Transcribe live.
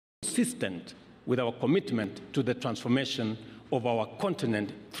consistent with our commitment to the transformation of our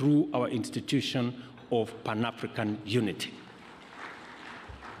continent through our institution of Pan-African unity.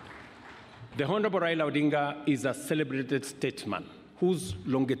 The Honorable Raila Odinga is a celebrated statesman whose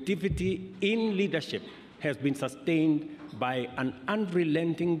longevity in leadership has been sustained by an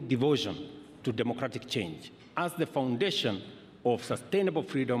unrelenting devotion to democratic change as the foundation of sustainable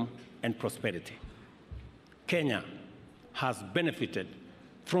freedom and prosperity. Kenya has benefited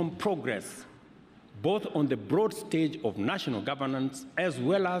from progress both on the broad stage of national governance as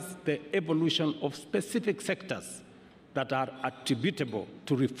well as the evolution of specific sectors that are attributable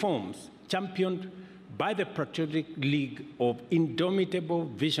to reforms championed by the Patriotic League of indomitable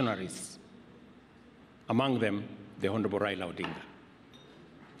visionaries, among them the Honorable Raila Odinga.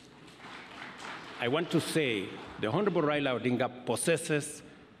 I want to say the Honorable Raila Odinga possesses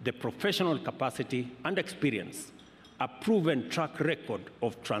the professional capacity and experience, a proven track record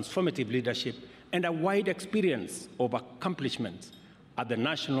of transformative leadership, and a wide experience of accomplishments at the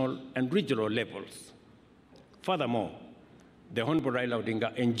national and regional levels. Furthermore, the Honorable Raila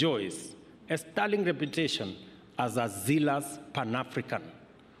Odinga enjoys a sterling reputation as a zealous Pan-African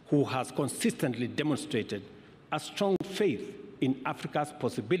who has consistently demonstrated a strong faith in Africa's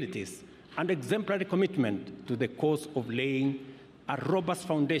possibilities and exemplary commitment to the cause of laying a robust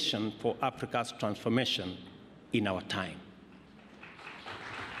foundation for Africa's transformation in our time.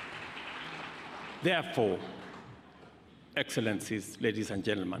 Therefore, Excellencies, ladies and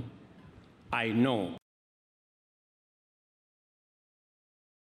gentlemen, I know